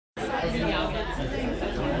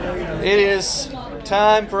It is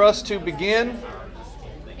time for us to begin.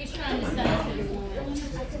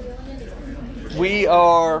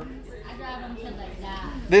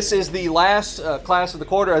 This is the last class of the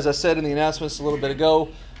quarter, as I said in the announcements a little bit ago.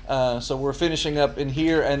 So we're finishing up in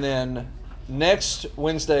here, and then next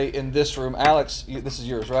Wednesday in this room, Alex, this is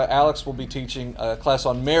yours, right? Alex will be teaching a class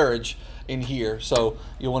on marriage in here. So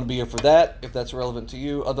you'll want to be here for that if that's relevant to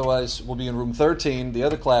you. Otherwise, we'll be in room 13, the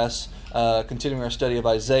other class, continuing our study of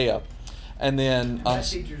Isaiah. And then that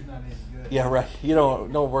teacher's not in good. Yeah, right. You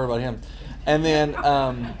don't worry about him. And then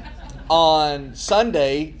on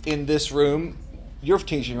Sunday in this room, you're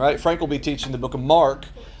teaching, right? Frank will be teaching the book of Mark.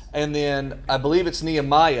 And then I believe it's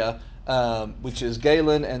Nehemiah, which is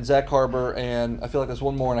Galen and Zach Harbor, and I feel like there's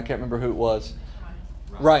one more, and I can't remember who it was.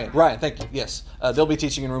 Ryan, thank you. Yes. They'll be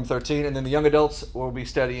teaching in room 13, and then the young adults will be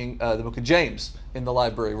studying the book of James in the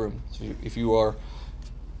library room. So if you are,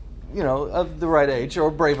 of the right age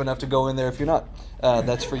or brave enough to go in there, if you're not,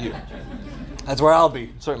 that's for you. That's where I'll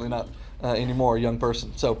be. Certainly not anymore a young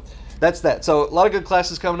person. So that's that. So a lot of good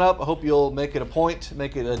classes coming up. I hope you'll make it a point,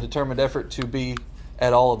 make it a determined effort to be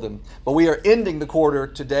at all of them. But we are ending the quarter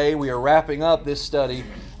today. We are wrapping up this study.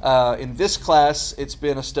 In this class, it's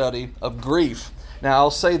been a study of grief. Now,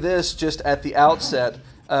 I'll say this just at the outset.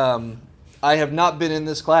 I have not been in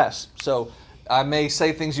this class, so I may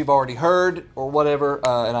say things you've already heard or whatever,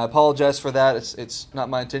 and I apologize for that. It's not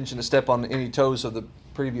my intention to step on any toes of the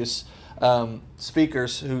previous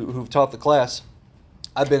speakers who've taught the class.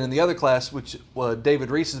 I've been in the other class, which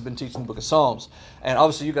David Reese has been teaching the book of Psalms. And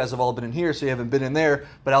obviously you guys have all been in here, so you haven't been in there.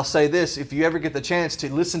 But I'll say this, if you ever get the chance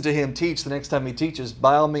to listen to him teach the next time he teaches,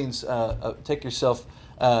 by all means, treat yourself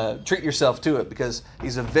to it, because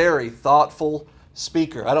he's a very thoughtful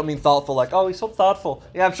speaker. I don't mean thoughtful like, oh, he's so thoughtful.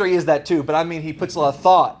 Yeah, I'm sure he is that too. But I mean, he puts a lot of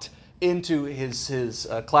thought into his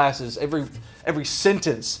classes. Every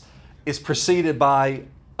sentence is preceded by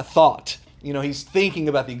a thought. He's thinking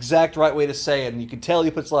about the exact right way to say it, and you can tell he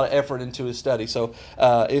puts a lot of effort into his study. So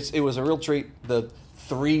it was a real treat the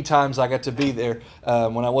 3 times I got to be there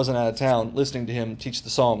when I wasn't out of town listening to him teach the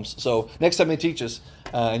Psalms. So next time he teaches,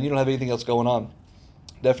 and you don't have anything else going on,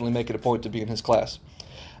 definitely make it a point to be in his class.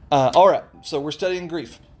 All right, so we're studying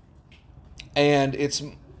grief. And it's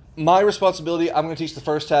my responsibility. I'm going to teach the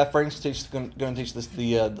first half. Frank's going to teach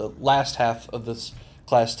the last half of this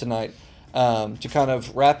class tonight. To kind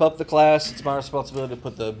of wrap up the class, it's my responsibility to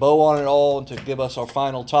put the bow on it all and to give us our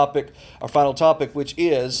final topic, which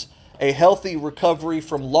is a healthy recovery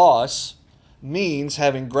from loss means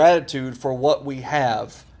having gratitude for what we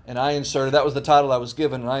have. And that was the title I was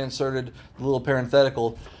given, and I inserted the little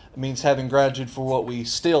parenthetical. It means having gratitude for what we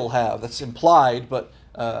still have. That's implied, but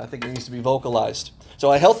I think it needs to be vocalized.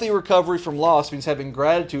 So a healthy recovery from loss means having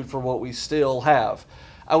gratitude for what we still have.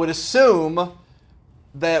 I would assume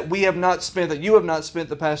that you have not spent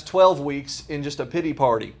the past 12 weeks in just a pity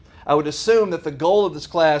party. I would assume that the goal of this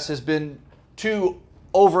class has been to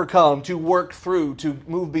overcome, to work through, to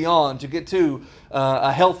move beyond, to get to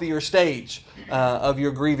a healthier stage of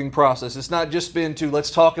your grieving process. It's not just been to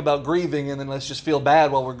let's talk about grieving and then let's just feel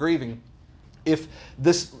bad while we're grieving. If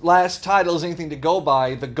this last title is anything to go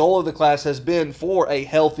by, the goal of the class has been for a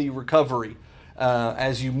healthy recovery.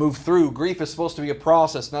 As you move through, grief is supposed to be a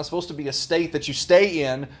process, not supposed to be a state that you stay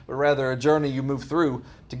in, but rather a journey you move through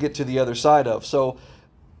to get to the other side of. So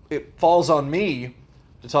it falls on me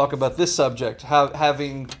to talk about this subject,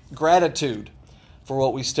 having gratitude for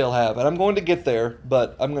what we still have. And I'm going to get there,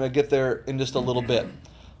 but I'm going to get there in just a little bit.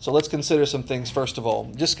 So let's consider some things first of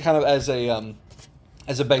all, just kind of as a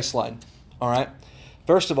baseline. All right.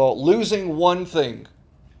 First of all, losing one thing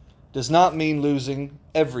does not mean losing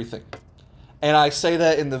everything. And I say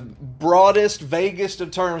that in the broadest, vaguest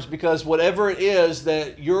of terms because whatever it is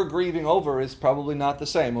that you're grieving over is probably not the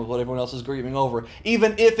same as what everyone else is grieving over.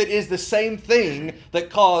 Even if it is the same thing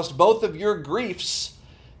that caused both of your griefs,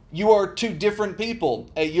 you are 2 different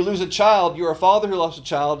people. You lose a child, you're a father who lost a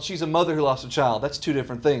child, she's a mother who lost a child. That's 2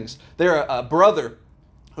 different things. They're a brother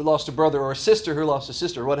who lost a brother, or a sister who lost a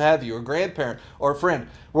sister, what have you, or a grandparent, or a friend.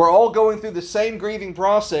 We're all going through the same grieving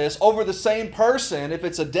process over the same person if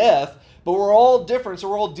it's a death, but we're all different, so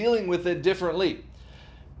we're all dealing with it differently.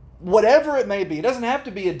 Whatever it may be, it doesn't have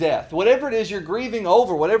to be a death. Whatever it is you're grieving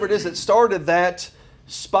over, whatever it is that started that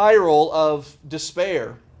spiral of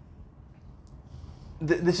despair,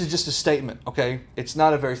 this is just a statement, okay? It's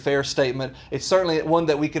not a very fair statement. It's certainly one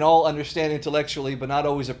that we can all understand intellectually, but not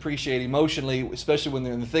always appreciate emotionally, especially when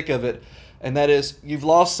they're in the thick of it. And that is, you've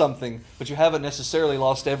lost something, but you haven't necessarily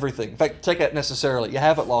lost everything. In fact, take that necessarily. You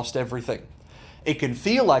haven't lost everything. It can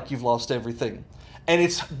feel like you've lost everything. And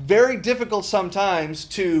it's very difficult sometimes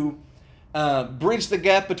to bridge the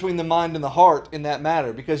gap between the mind and the heart in that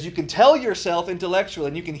matter, because you can tell yourself intellectually,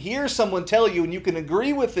 and you can hear someone tell you, and you can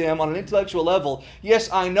agree with them on an intellectual level, yes,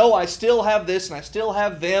 I know I still have this, and I still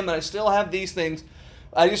have them, and I still have these things.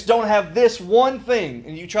 I just don't have this one thing.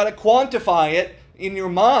 And you try to quantify it in your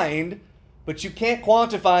mind, but you can't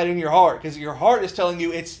quantify it in your heart, because your heart is telling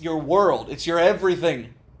you it's your world, it's your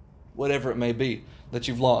everything, whatever it may be that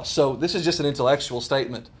you've lost. So this is just an intellectual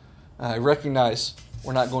statement. I recognize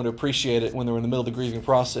we're not going to appreciate it when they're in the middle of the grieving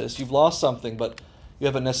process. You've lost something, but you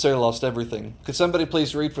haven't necessarily lost everything. Could somebody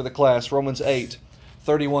please read for the class Romans 8,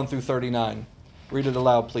 31 through 39? Read it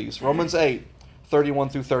aloud, please. Romans 8, 31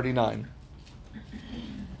 through 39.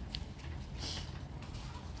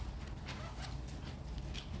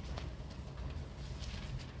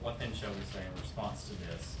 What then shall we say in response to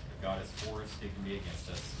this? If God is for us, who can be against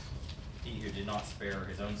us? He who did not spare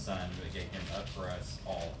his own son, but gave him up for us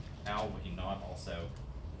all, how would he not also,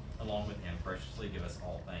 along with him, graciously give us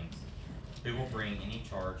all things? Who will bring any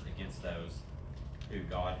charge against those who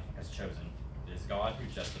God has chosen? It is God who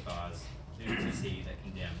justifies. Who is he that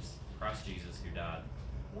condemns? Christ Jesus, who died.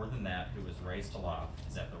 More than that, who was raised to life,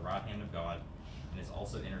 is at the right hand of God, and is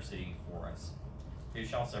also interceding for us. Who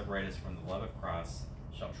shall separate us from the love of Christ?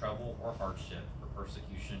 Shall trouble or hardship, or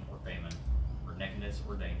persecution or famine, or nakedness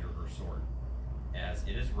or danger or sword? As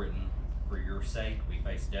it is written, for your sake we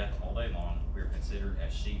face death all day long, we are considered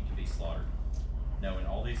as sheep to be slaughtered. No, in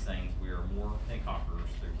all these things we are more than conquerors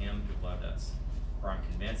through him who loved us. For I am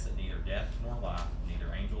convinced that neither death nor life,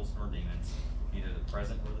 neither angels nor demons, neither the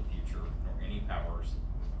present nor the future, nor any powers,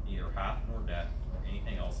 neither height nor depth, nor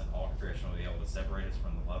anything else in all creation will be able to separate us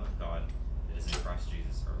from the love of God that is in Christ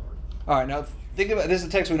Jesus our Lord. All right, now think about, this is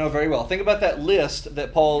a text we know very well. Think about that list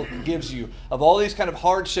that Paul gives you of all these kind of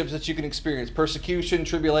hardships that you can experience. Persecution,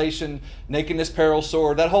 tribulation, nakedness, peril,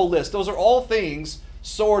 sword, that whole list. Those are all things,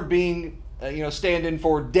 sword being, stand-in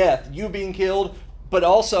for death, you being killed, but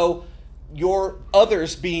also your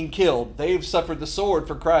others being killed. They've suffered the sword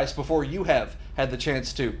for Christ before you have had the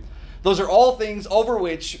chance to. Those are all things over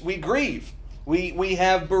which we grieve. We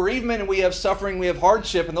have bereavement and we have suffering, we have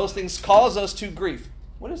hardship, and those things cause us to grieve.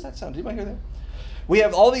 What does that sound? Did anybody hear that? We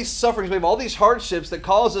have all these sufferings, we have all these hardships that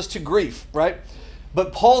cause us to grief, right?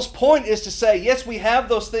 But Paul's point is to say, yes, we have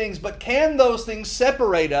those things, but can those things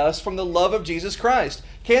separate us from the love of Jesus Christ?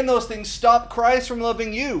 Can those things stop Christ from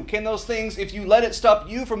loving you? Can those things, if you let it, stop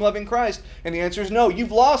you from loving Christ? And the answer is no.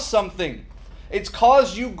 You've lost something. It's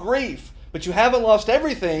caused you grief, but you haven't lost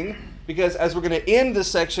everything, because as we're going to end this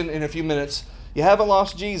section in a few minutes, you haven't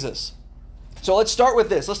lost Jesus. So let's start with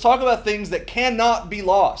this. Let's talk about things that cannot be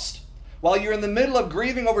lost. While you're in the middle of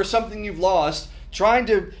grieving over something you've lost, trying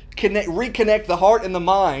to reconnect the heart and the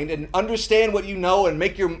mind and understand what you know and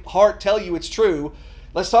make your heart tell you it's true,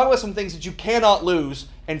 let's talk about some things that you cannot lose,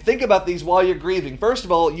 and think about these while you're grieving. First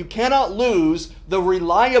of all, you cannot lose the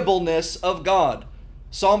reliableness of God.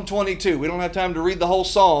 Psalm 22. We don't have time to read the whole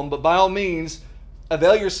psalm, but by all means,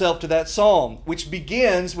 avail yourself to that psalm, which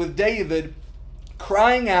begins with David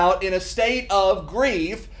crying out in a state of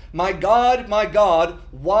grief, my God,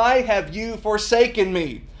 why have you forsaken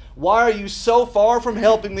me? Why are you so far from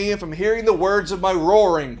helping me and from hearing the words of my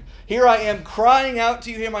roaring? Here I am crying out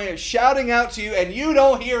to you, here I am shouting out to you, and you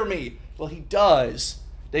don't hear me. Well, he does.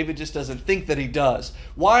 David just doesn't think that he does.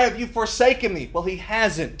 Why have you forsaken me? Well, he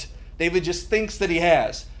hasn't. David just thinks that he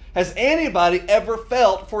has. Has anybody ever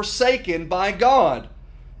felt forsaken by God?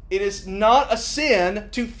 It is not a sin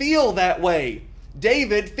to feel that way.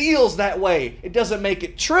 David feels that way. It doesn't make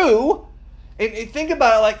it true. And think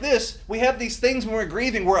about it like this. We have these things when we're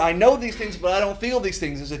grieving where I know these things, but I don't feel these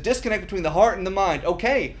things. There's a disconnect between the heart and the mind.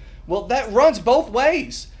 Okay, well, that runs both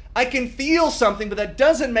ways. I can feel something, but that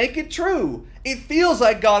doesn't make it true. It feels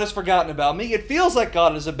like God has forgotten about me. It feels like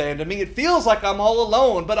God has abandoned me. It feels like I'm all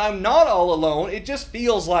alone, but I'm not all alone. It just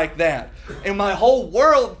feels like that. And my whole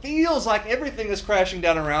world feels like everything is crashing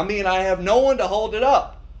down around me, and I have no one to hold it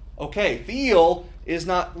up. Okay, feel is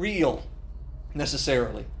not real,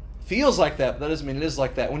 necessarily. Feels like that, but that doesn't mean it is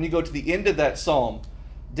like that. When you go to the end of that psalm,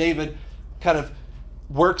 David kind of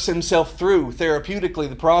works himself through therapeutically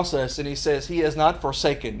the process, and he says he has not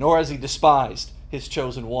forsaken, nor has he despised his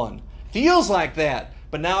chosen one. Feels like that,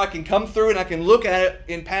 but now I can come through and I can look at it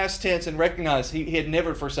in past tense and recognize he had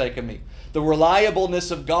never forsaken me. The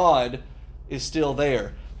reliableness of God is still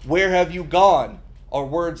there. Where have you gone? Are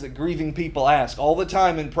words that grieving people ask all the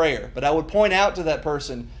time in prayer. But I would point out to that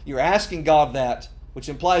person, you're asking God that, which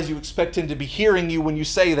implies you expect Him to be hearing you when you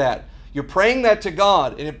say that. You're praying that to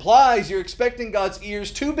God. It implies you're expecting God's ears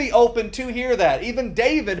to be open to hear that. Even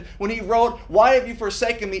David, when he wrote, why have you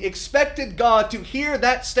forsaken me, expected God to hear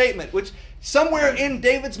that statement, which Somewhere in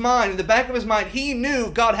David's mind, in the back of his mind, he knew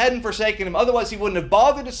God hadn't forsaken him. Otherwise, he wouldn't have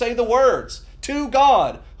bothered to say the words to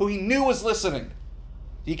God, who he knew was listening.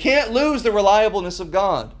 You can't lose the reliableness of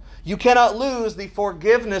God. You cannot lose the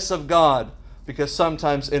forgiveness of God, because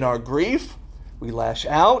sometimes in our grief, we lash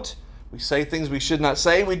out, we say things we should not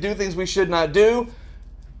say, we do things we should not do.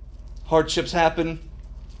 Hardships happen,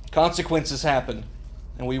 consequences happen,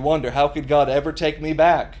 and we wonder, how could God ever take me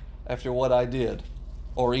back after what I did?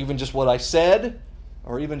 Or even just what I said,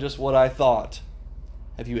 or even just what I thought.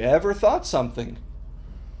 Have you ever thought something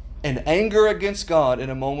in anger against God in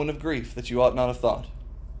a moment of grief that you ought not have thought?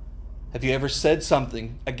 Have you ever said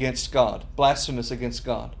something against God, blasphemous against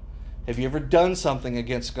God? Have you ever done something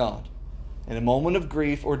against God in a moment of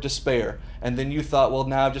grief or despair, and then you thought, well,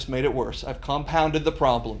 now I've just made it worse. I've compounded the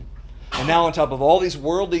problem. And now on top of all these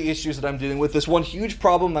worldly issues that I'm dealing with, this one huge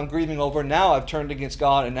problem I'm grieving over, now I've turned against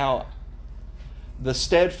God, and now the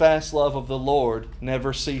steadfast love of the Lord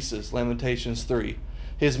never ceases, Lamentations 3.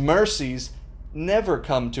 His mercies never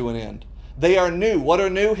come to an end. They are new. What are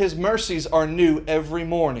new? His mercies are new every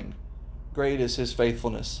morning. Great is his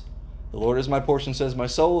faithfulness. The Lord is my portion, says my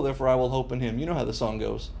soul, therefore I will hope in him. You know how the song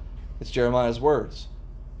goes. It's Jeremiah's words.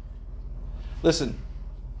 Listen,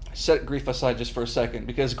 set grief aside just for a second,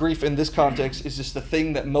 because grief in this context is just the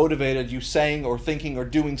thing that motivated you saying or thinking or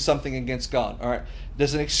doing something against God. All right?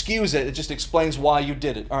 Doesn't excuse it. It just explains why you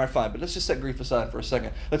did it. All right, fine. But let's just set grief aside for a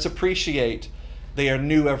second. Let's appreciate they are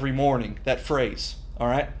new every morning, that phrase. All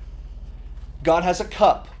right? God has a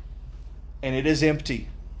cup, and it is empty.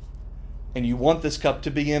 And you want this cup to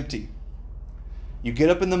be empty. You get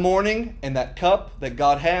up in the morning, and that cup that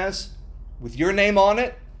God has with your name on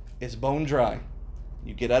it is bone dry.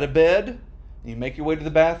 You get out of bed, and you make your way to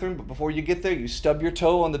the bathroom, but before you get there, you stub your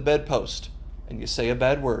toe on the bedpost, and you say a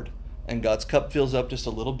bad word, and God's cup fills up just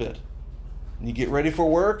a little bit. And you get ready for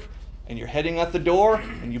work, and you're heading out the door,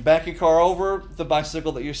 and you back your car over the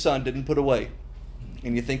bicycle that your son didn't put away.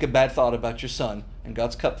 And you think a bad thought about your son, and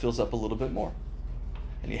God's cup fills up a little bit more.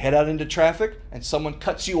 And you head out into traffic, and someone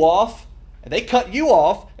cuts you off, and they cut you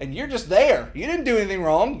off, and you're just there. You didn't do anything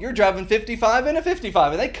wrong. You're driving 55 in a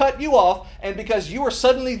 55, and they cut you off, and because you were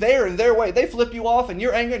suddenly there in their way, they flip you off, and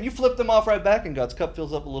you're angry, and you flip them off right back, and God's cup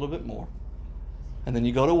fills up a little bit more. And then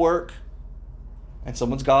you go to work, and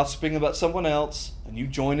someone's gossiping about someone else, and you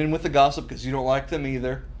join in with the gossip because you don't like them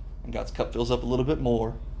either, and God's cup fills up a little bit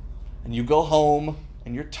more. And you go home,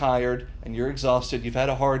 and you're tired, and you're exhausted, you've had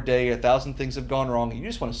a hard day, 1,000 things have gone wrong, and you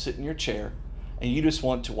just want to sit in your chair, and you just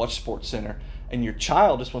want to watch SportsCenter, and your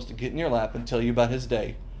child just wants to get in your lap and tell you about his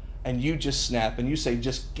day, and you just snap, and you say,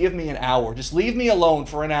 just give me an hour, just leave me alone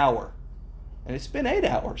for an hour. And it's been 8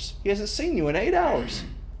 hours. He hasn't seen you in 8 hours.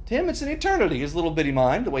 To him, it's an eternity, his little bitty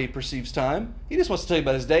mind, the way he perceives time. He just wants to tell you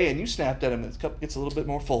about his day, and you snapped at him, and his cup gets a little bit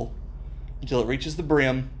more full until it reaches the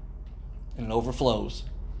brim, and it overflows.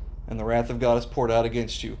 And the wrath of God is poured out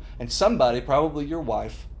against you. And somebody, probably your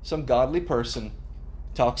wife, some godly person,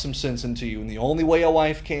 talks some sense into you. And the only way a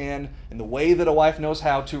wife can, and the way that a wife knows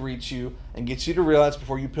how to reach you, and gets you to realize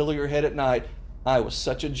before you pillow your head at night, I was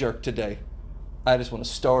such a jerk today. I just want to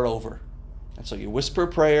start over. And so you whisper a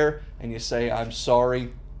prayer, and you say, I'm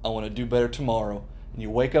sorry, I want to do better tomorrow. And you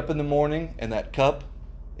wake up in the morning, and that cup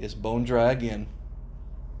is bone dry again.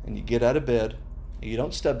 And you get out of bed, and you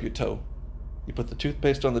don't stub your toe. You put the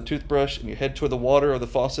toothpaste on the toothbrush, and you head toward the water or the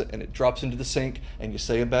faucet, and it drops into the sink, and you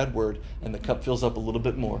say a bad word, and the cup fills up a little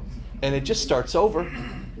bit more. And it just starts over.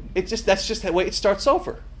 That's just the way it starts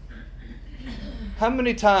over. How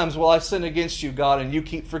many times will I sin against you, God, and you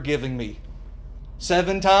keep forgiving me?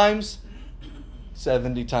 7 times?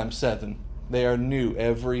 70 times 7. They are new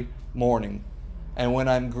every morning. And when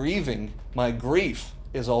I'm grieving, my grief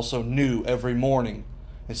is also new every morning.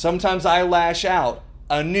 And sometimes I lash out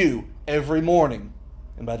anew every morning.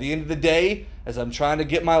 And by the end of the day, as I'm trying to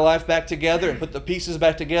get my life back together and put the pieces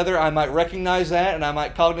back together, I might recognize that, and I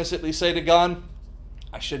might cognizantly say to God,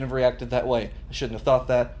 I shouldn't have reacted that way. I shouldn't have thought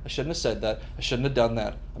that. I shouldn't have said that. I shouldn't have done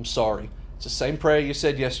that. I'm sorry. It's the same prayer you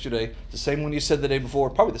said yesterday. It's the same one you said the day before.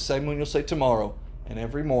 Probably the same one you'll say tomorrow. And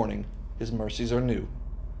every morning, His mercies are new.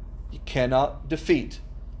 You cannot defeat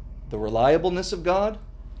the reliableness of God.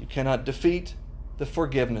 You cannot defeat the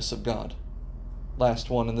forgiveness of God. Last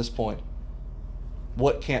one in this point.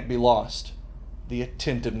 What can't be lost? The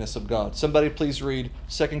attentiveness of God. Somebody please read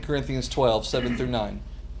 2 Corinthians 12, 7 through 9.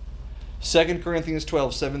 2 Corinthians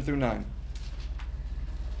 12, 7 through 9.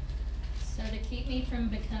 So to keep me from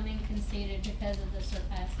becoming conceited because of the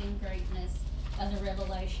surpassing greatness of the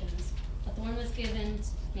revelations, a thorn was given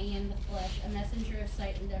me in the flesh, a messenger of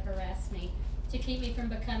Satan to harass me, to keep me from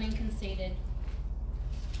becoming conceited.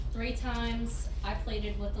 3 times I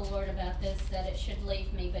pleaded with the Lord about this, that it should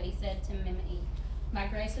leave me, but he said to me, my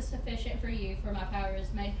grace is sufficient for you, for my power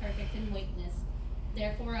is made perfect in weakness.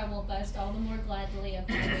 Therefore I will boast all the more gladly of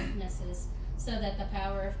my weaknesses, so that the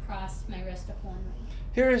power of Christ may rest upon me.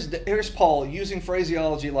 Here's Paul using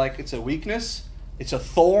phraseology like it's a weakness, it's a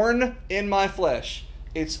thorn in my flesh,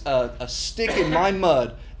 it's a stick in my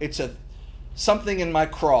mud, it's something in my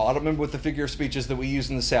craw. I don't remember what the figure of speech is that we use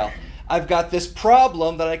in the South. I've got this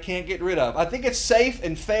problem that I can't get rid of. I think it's safe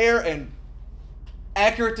and fair and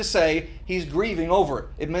accurate to say he's grieving over it.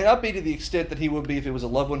 It may not be to the extent that he would be if it was a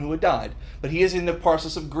loved one who had died, but he is in the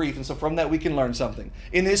process of grief, and so from that we can learn something.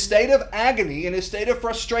 In his state of agony, in his state of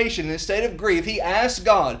frustration, in his state of grief, he asks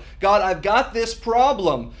God, I've got this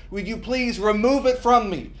problem. Will you please remove it from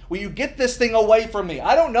me? Will you get this thing away from me?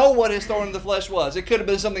 I don't know what his thorn in the flesh was. It could have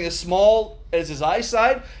been something as small as his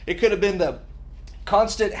eyesight. It could have been the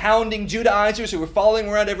constant hounding Judaizers who were following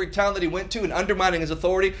around every town that he went to and undermining his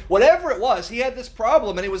authority. Whatever it was, he had this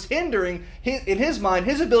problem, and it was hindering, in his mind,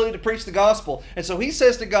 his ability to preach the gospel. And so he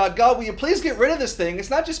says to God, will you please get rid of this thing?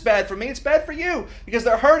 It's not just bad for me, it's bad for you, because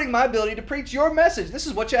they're hurting my ability to preach your message. This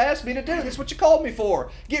is what you asked me to do. This is what you called me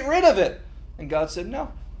for. Get rid of it. And God said,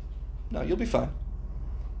 no, you'll be fine.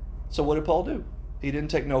 So what did Paul do? He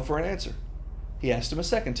didn't take no for an answer. He asked him a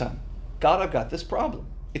second time, God, I've got this problem.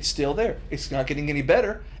 It's still there. It's not getting any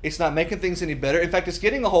better. It's not making things any better. In fact, it's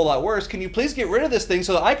getting a whole lot worse. Can you please get rid of this thing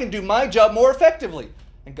so that I can do my job more effectively?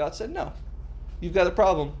 And God said, no. You've got a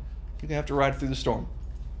problem. You're going to have to ride through the storm.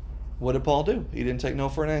 What did Paul do? He didn't take no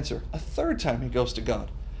for an answer. A third time he goes to God.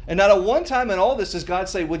 And not a one time in all this does God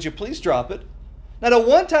say, would you please drop it? Not a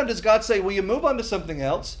one time does God say, will you move on to something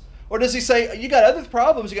else? Or does he say, you got other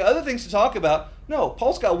problems, you got other things to talk about? No,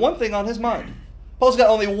 Paul's got one thing on his mind. Paul's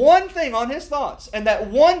got only one thing on his thoughts, and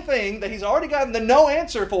that one thing that he's already gotten the no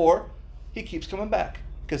answer for, he keeps coming back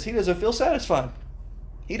because he doesn't feel satisfied.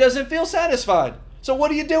 He doesn't feel satisfied. So what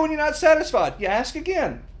do you do when you're not satisfied? You ask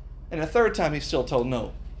again. And a third time he's still told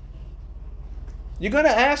no. You're going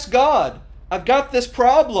to ask God, I've got this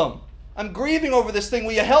problem. I'm grieving over this thing.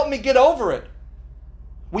 Will you help me get over it?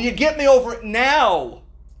 Will you get me over it now?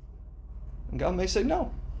 And God may say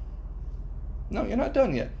no. No, you're not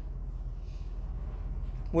done yet.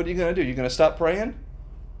 What are you going to do? You're going to stop praying?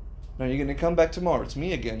 No, you're going to come back tomorrow. It's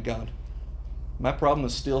me again, God. My problem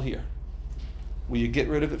is still here. Will you get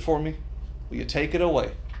rid of it for me? Will you take it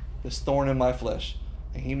away? This thorn in my flesh.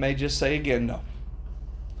 And he may just say again, no.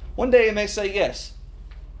 One day he may say yes.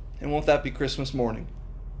 And won't that be Christmas morning?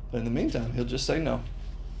 But in the meantime, he'll just say no.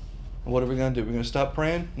 And what are we going to do? We're going to stop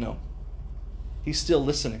praying? No. He's still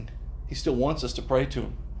listening. He still wants us to pray to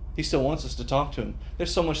him. He still wants us to talk to him.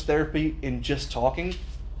 There's so much therapy in just talking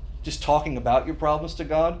about your problems to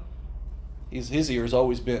God. His ear is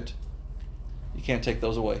always bent. You can't take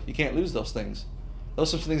those away. You can't lose those things.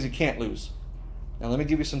 Those are some things you can't lose. Now let me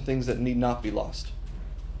give you some things that need not be lost,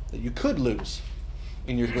 that you could lose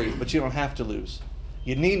in your grief, but you don't have to lose.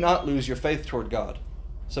 You need not lose your faith toward God.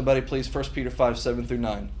 Somebody please, 1 Peter 5, 7 through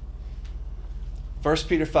 9. 1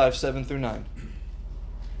 Peter 5, 7 through 9.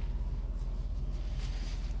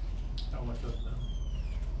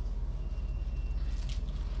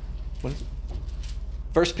 What is it?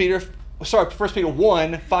 1 Peter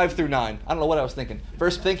 1, 5 through 9. I don't know what I was thinking.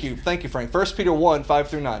 Thank you, Frank. 1 Peter 1, 5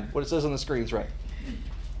 through 9. What it says on the screen is right.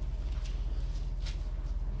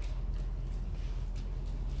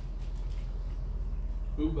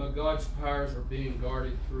 Who by God's powers are being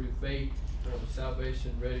guarded through faith for the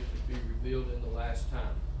salvation ready to be revealed in the last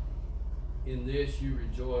time. In this you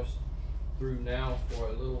rejoice through now for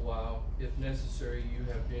a little while. If necessary, you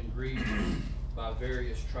have been grieved by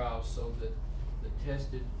various trials, so that the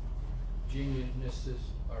tested genuineness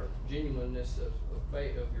of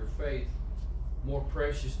your faith, more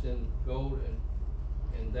precious than gold,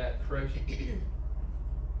 and that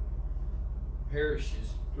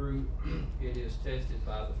perishes through it is tested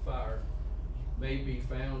by the fire, may be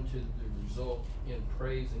found to the result in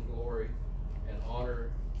praise and glory and honor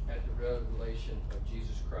at the revelation of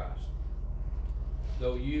Jesus Christ.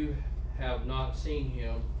 Though you have not seen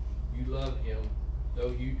him, you love him.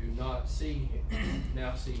 Though you do not see him,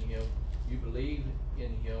 now see him, you believe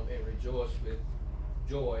in him and rejoice with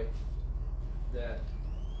joy that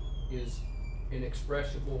is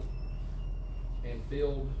inexpressible and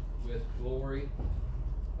filled with glory,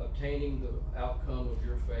 obtaining the outcome of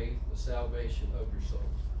your faith, the salvation of your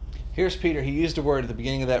souls. Here's Peter. He used a word at the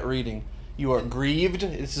beginning of that reading. You are grieved.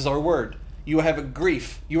 This is our word. You have a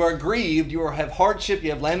grief. You are grieved. You have hardship. You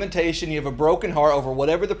have lamentation. You have a broken heart over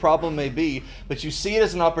whatever the problem may be. But you see it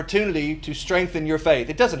as an opportunity to strengthen your faith.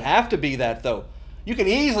 It doesn't have to be that, though. You can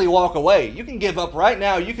easily walk away. You can give up right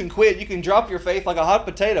now. You can quit. You can drop your faith like a hot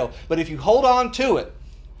potato. But if you hold on to it,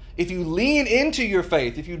 if you lean into your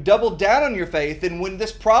faith, if you double down on your faith, then when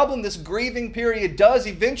this problem, this grieving period does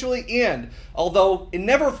eventually end, although it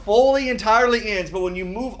never fully, entirely ends, but when you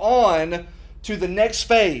move on to the next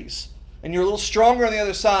phase and you're a little stronger on the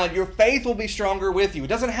other side, your faith will be stronger with you. It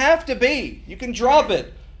doesn't have to be. You can drop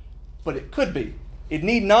it, but it could be. It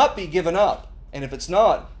need not be given up. And if it's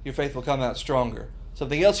not, your faith will come out stronger.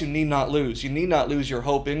 Something else you need not lose. You need not lose your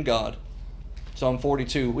hope in God. Psalm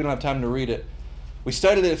 42. We don't have time to read it. We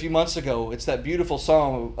studied it a few months ago. It's that beautiful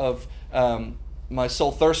psalm of my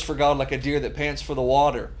soul thirsts for God like a deer that pants for the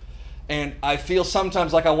water. And I feel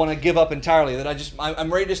sometimes like I want to give up entirely, that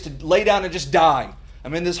I'm ready just to lay down and just die.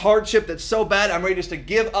 I'm in this hardship that's so bad, I'm ready just to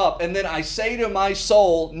give up. And then I say to my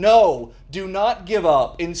soul, no, do not give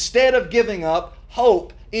up. Instead of giving up,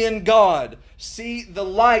 hope in God. See the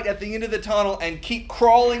light at the end of the tunnel and keep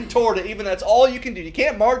crawling toward it. Even that's all you can do. You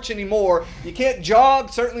can't march anymore. You can't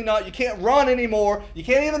jog, certainly not. You can't run anymore. You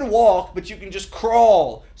can't even walk, but you can just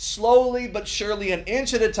crawl slowly but surely, an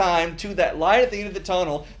inch at a time, to that light at the end of the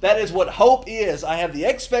tunnel. That is what hope is. I have the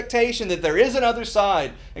expectation that there is another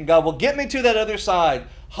side, and God will get me to that other side.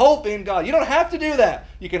 Hope in God. You don't have to do that.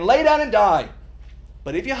 You can lay down and die.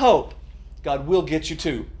 But if you hope, God will get you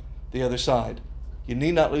to the other side. You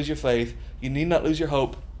need not lose your faith. You need not lose your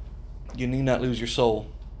hope. You need not lose your soul.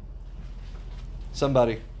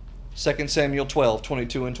 Somebody, 2 Samuel 12,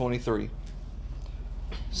 22 and 23.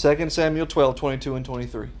 2 Samuel 12, 22 and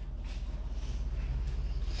 23.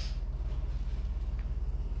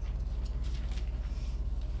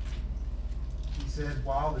 He said,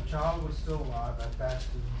 while the child was still alive, I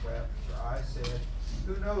fasted and wept, for I said,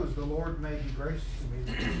 who knows, the Lord may be gracious to me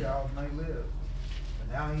that the child may live.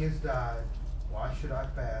 But now he has died. Why should I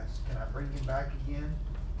fast? Can I bring him back again?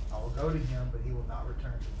 I will go to him, but he will not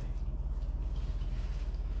return to me.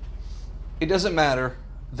 It doesn't matter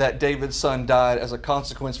that David's son died as a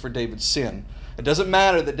consequence for David's sin. It doesn't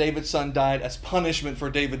matter that David's son died as punishment for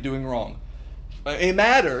David doing wrong. It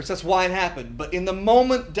matters. That's why it happened. But in the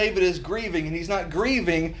moment David is grieving, and he's not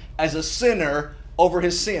grieving as a sinner over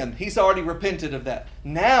his sin. He's already repented of that.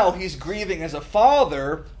 Now he's grieving as a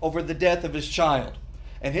father over the death of his child.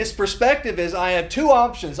 And his perspective is, I have two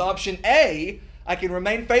options. Option A, I can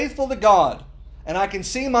remain faithful to God and I can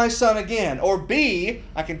see my son again. Or B,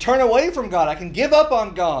 I can turn away from God. I can give up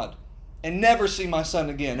on God and never see my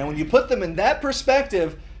son again. And when you put them in that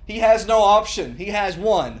perspective, he has no option. He has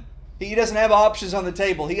one. He doesn't have options on the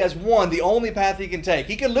table. He has one, the only path he can take.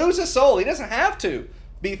 He can lose his soul. He doesn't have to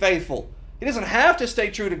be faithful. He doesn't have to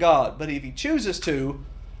stay true to God. But if he chooses to,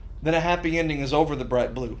 then a happy ending is over the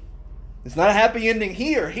bright blue. It's not a happy ending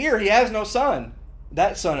here. Here he has no son.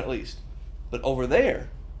 That son at least. But over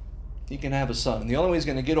there, he can have a son. And the only way he's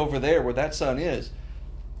going to get over there where that son is,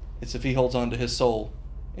 it's if he holds on to his soul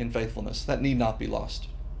in faithfulness. That need not be lost.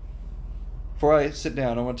 Before I sit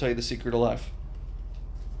down, I want to tell you the secret of life.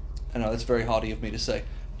 I know that's very haughty of me to say.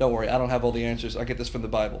 Don't worry, I don't have all the answers. I get this from the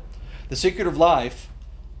Bible. The secret of life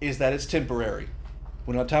is that it's temporary.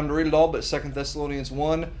 We don't have time to read it all, but 2 Thessalonians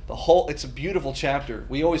 1, it's a beautiful chapter.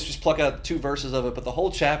 We always just pluck out 2 verses of it, but the whole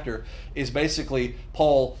chapter is basically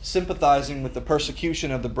Paul sympathizing with the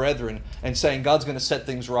persecution of the brethren and saying God's going to set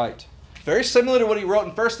things right. Very similar to what he wrote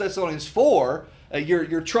in 1 Thessalonians 4.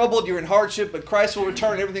 You're troubled, you're in hardship, but Christ will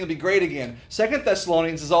return and everything will be great again. 2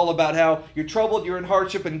 Thessalonians is all about how you're troubled, you're in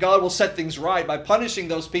hardship, and God will set things right by punishing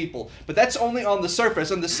those people. But that's only on the surface,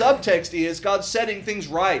 and the subtext is God's setting things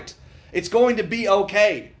right. It's going to be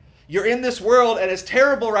okay. You're in this world and it's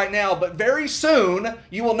terrible right now, but very soon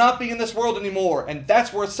you will not be in this world anymore. And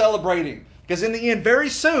that's worth celebrating. Because in the end, very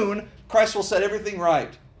soon, Christ will set everything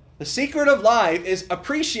right. The secret of life is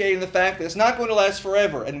appreciating the fact that it's not going to last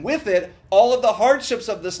forever. And with it, all of the hardships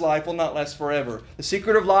of this life will not last forever. The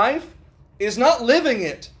secret of life is not living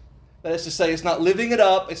it. That is to say, it's not living it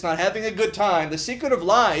up. It's not having a good time. The secret of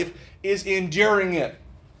life is enduring it.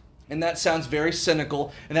 And that sounds very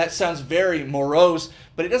cynical, and that sounds very morose,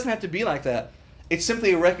 but it doesn't have to be like that. It's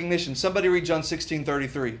simply a recognition. Somebody read John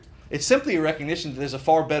 16:33. It's simply a recognition that there's a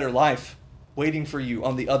far better life waiting for you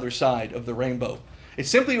on the other side of the rainbow. It's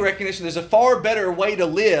simply a recognition there's a far better way to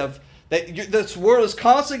live, that this world is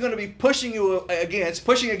constantly going to be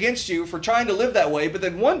pushing against you for trying to live that way, but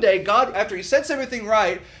then one day, God, after He sets everything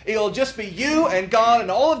right, it'll just be you and God and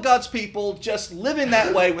all of God's people just living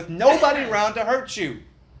that way with nobody around to hurt you.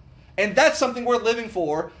 And that's something worth living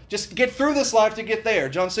for. Just get through this life to get there.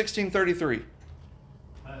 John 16:33.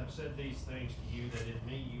 I have said these things to you, that in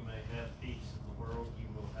me you may have peace. In the world you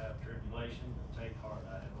will have tribulation, but take heart,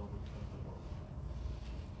 I have overcome the world.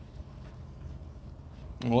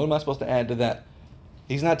 And what am I supposed to add to that?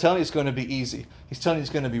 He's not telling you it's going to be easy. He's telling you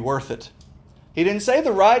it's going to be worth it. He didn't say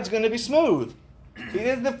the ride's going to be smooth. He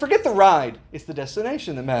didn't forget the ride. It's the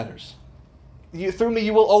destination that matters. Through me,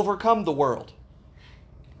 you will overcome the world.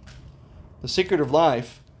 The secret of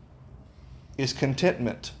life is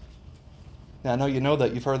contentment. Now, I know you know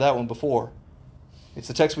that. You've heard that one before. It's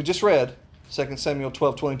the text we just read, 2 Samuel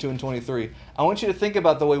 12, 22 and 23. I want you to think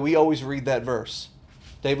about the way we always read that verse.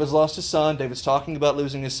 David's lost his son. David's talking about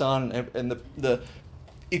losing his son and the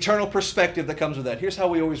eternal perspective that comes with that. Here's how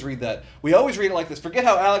we always read that. We always read it like this. Forget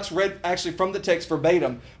how Alex read actually from the text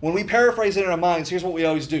verbatim. When we paraphrase it in our minds, here's what we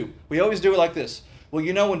always do. We always do it like this. Well,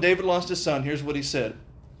 you know, when David lost his son, here's what he said.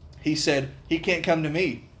 He said, he can't come to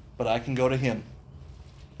me, but I can go to him.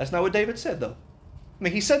 That's not what David said, though. I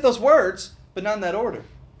mean, he said those words, but not in that order.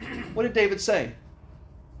 What did David say?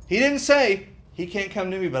 He didn't say, he can't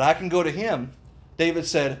come to me, but I can go to him. David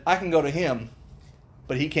said, I can go to him,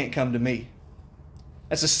 but he can't come to me.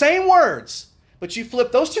 That's the same words, but you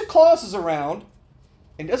flip those two clauses around,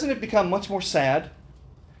 and doesn't it become much more sad?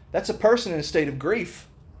 That's a person in a state of grief.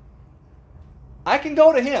 I can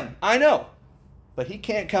go to him, I know, but he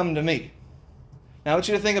can't come to me. Now I want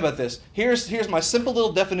you to think about this. Here's my simple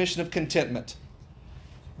little definition of contentment.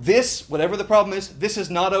 This, whatever the problem is, this is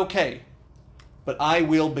not okay, but I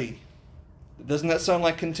will be. Doesn't that sound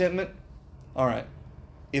like contentment? All right.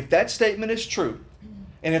 If that statement is true,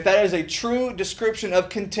 and if that is a true description of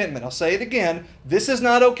contentment, I'll say it again, this is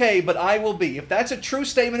not okay, but I will be. If that's a true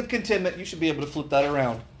statement of contentment, you should be able to flip that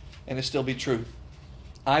around and it still be true.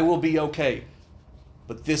 I will be okay,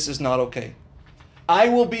 but this is not okay. I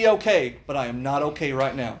will be okay, but I am not okay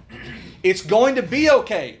right now. It's going to be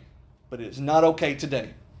okay, but it is not okay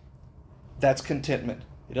today. That's contentment.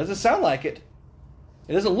 It doesn't sound like it.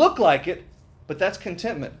 It doesn't look like it, but that's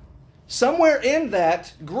contentment. Somewhere in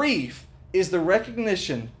that grief is the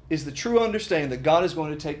recognition, is the true understanding that God is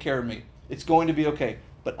going to take care of me. It's going to be okay,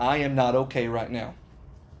 but I am not okay right now.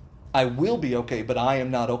 I will be okay, but I am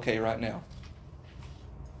not okay right now.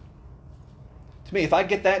 To me, if I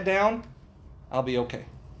get that down, I'll be okay.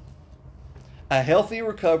 A healthy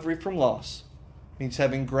recovery from loss means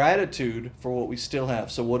having gratitude for what we still have.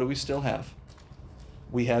 So what do we still have?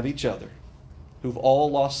 We have each other, who've all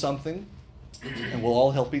lost something, and we'll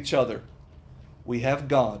all help each other. We have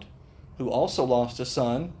God, who also lost a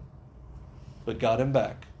son, but got him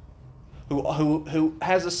back. Who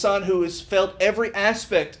has a son who has felt every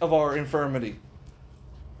aspect of our infirmity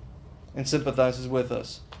and sympathizes with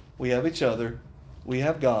us. We have each other, we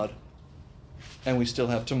have God, and we still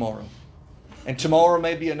have tomorrow. And tomorrow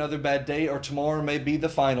may be another bad day, or tomorrow may be the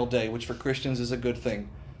final day, which for Christians is a good thing.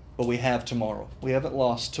 But we have tomorrow. We haven't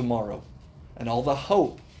lost tomorrow. And all the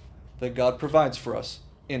hope that God provides for us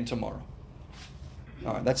in tomorrow.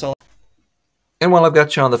 All right, that's all. And while I've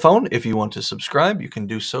got you on the phone, if you want to subscribe, you can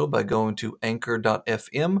do so by going to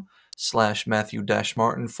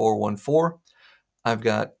anchor.fm/Matthew-Martin414. I've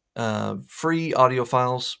got free audio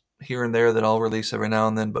files here and there that I'll release every now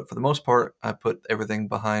and then, but for the most part, I put everything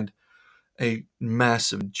behind a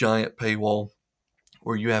massive, giant paywall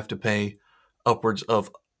where you have to pay upwards of,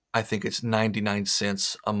 I think it's 99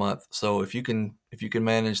 cents a month. So if you can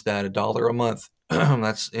manage that, $1 a month,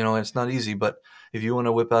 that's, it's not easy, but if you want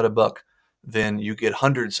to whip out $1, then you get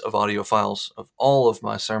hundreds of audio files of all of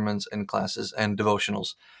my sermons and classes and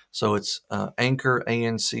devotionals. So it's anchor,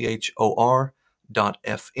 anchor.fm/Matthew,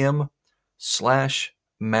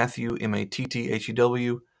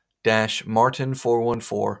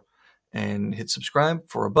 Matthew-Martin414, and hit subscribe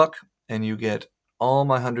for $1, and you get all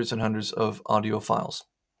my hundreds and hundreds of audio files.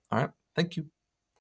 All right. Thank you.